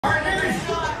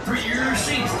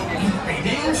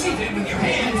seated with your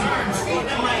hands, arms, feet,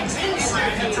 and legs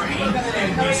inside the train,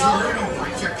 and be sure to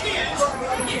watch your kids.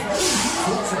 If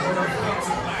folks are wearing hats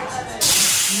and glasses,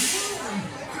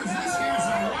 because this here's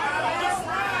a wild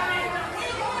ride.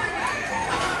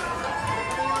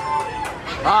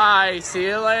 Bye. See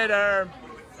you later.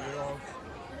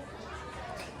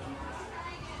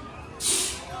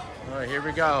 All right, here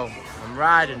we go. I'm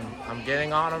riding. I'm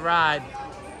getting on a ride.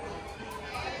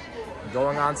 I'm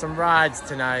going on some rides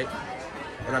tonight.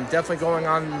 And I'm definitely going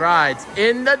on rides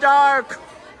in the dark.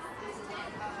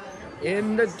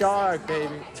 In the dark,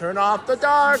 baby. Turn off the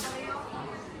dark.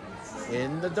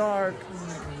 In the dark.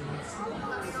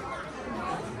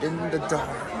 In the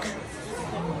dark.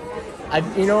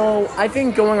 I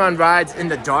think going on rides in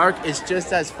the dark is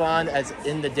just as fun as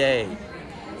in the day.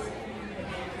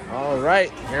 All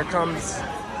right, here comes.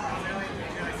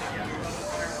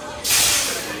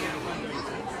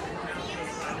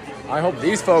 I hope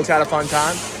these folks had a fun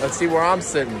time. Let's see where I'm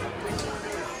sitting.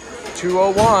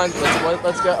 201.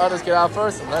 Let's get out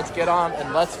first and let's get on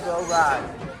and let's go ride.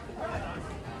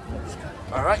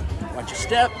 All right, watch your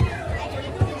step.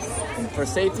 And for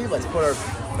safety, let's put our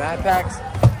backpacks,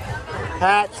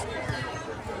 hats.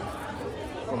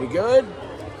 Are we good?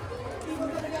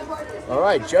 All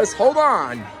right, just hold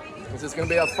on. This is gonna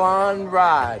be a fun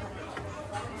ride.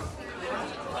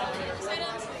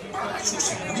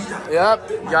 Yep,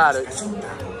 got it.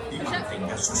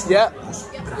 Yep,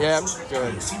 yeah,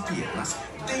 good.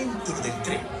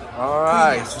 All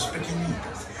right.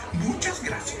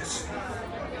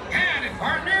 And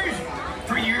partners,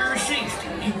 for your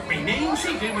safety, remain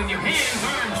seated with your hands,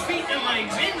 arms, feet, and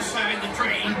legs inside the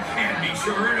train, and be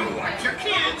sure to watch your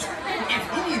kids.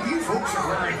 If any of you folks are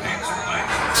wearing hats or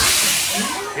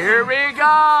glasses. Here we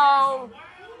go!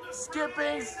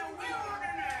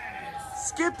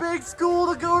 Skipping school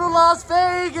to go to Las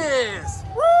Vegas!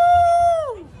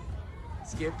 Woo!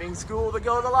 Skipping school to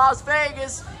go to Las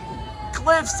Vegas.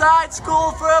 Cliffside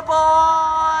School for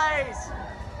Boys!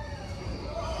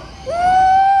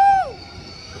 Woo!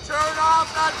 Turn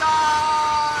off the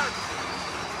dark!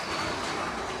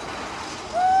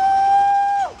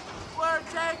 Woo! We're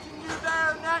taking you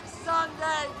there next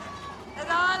Sunday. And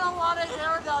I don't want to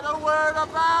hear another word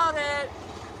about it.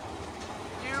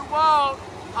 You won't.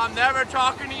 I'm never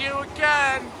talking to you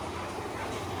again.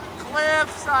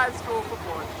 Cliffside School for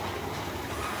Boys.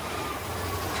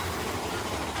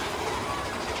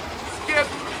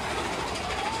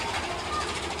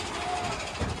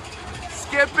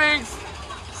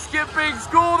 Skipping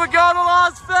school to go to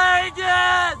Las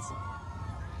Vegas.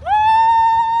 Woo!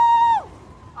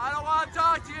 I don't want to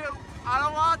talk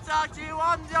to you.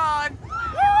 I'm done.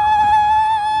 Woo!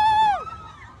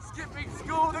 Skipping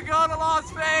school to go to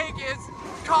Las Vegas.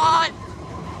 Caught.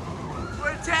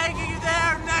 We're taking you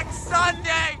there next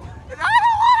Sunday. And I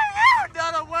don't want to hear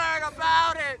another word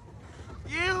about it.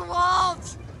 You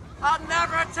won't. I'm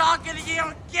never talking to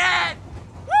you again.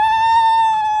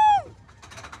 Woo!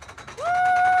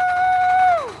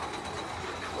 Woo!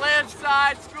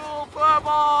 Cliffside School for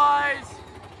Boys.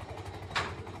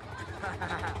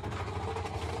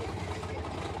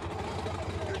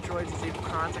 Your choices equal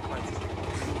consequences.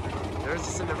 There's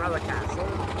the Cinderella Castle.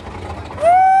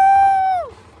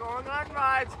 Woo! Going on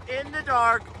rides in the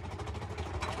dark.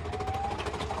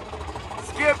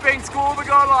 Skipping school to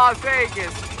go to Las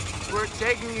Vegas. We're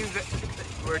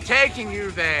taking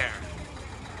you there.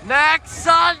 Next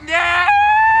Sunday!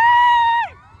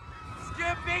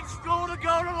 Skipping school to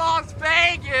go to Las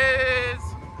Vegas.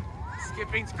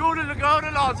 Skipping school to go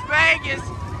to Las Vegas.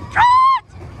 Cut!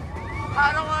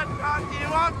 I don't want to talk to you.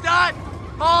 I'm done.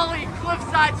 Holy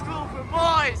Cliffside School for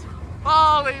Boys.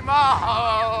 Holy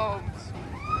Mahomes.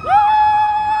 Woo!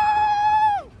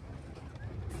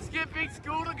 Skipping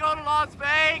school to go to Las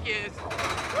Vegas. Woo!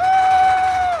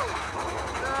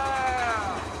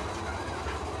 Yeah.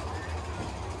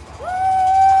 Woo!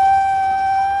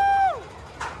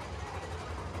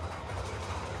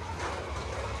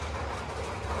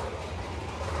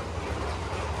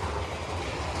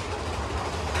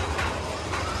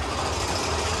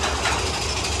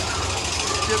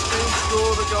 Skipping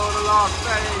school to go to Las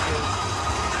Vegas.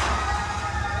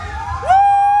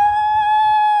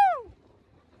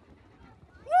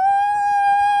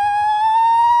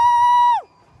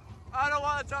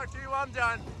 Talk to you, I'm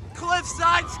done.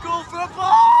 Cliffside School for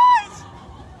Boys!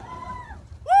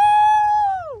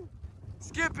 Woo!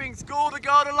 Skipping school to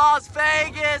go to Las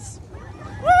Vegas.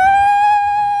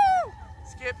 Woo!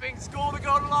 Skipping school to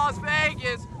go to Las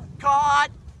Vegas.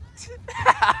 Caught.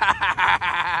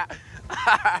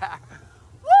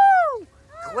 Woo!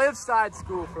 Cliffside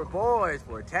School for Boys.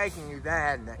 We're taking you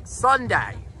there next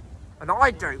Sunday. And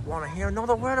I don't want to hear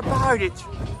another word about it.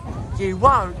 You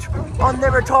won't. I'm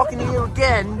never talking to you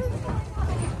again.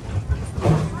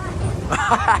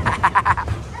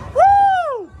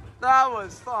 Woo! That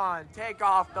was fun. Take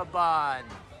off the bun.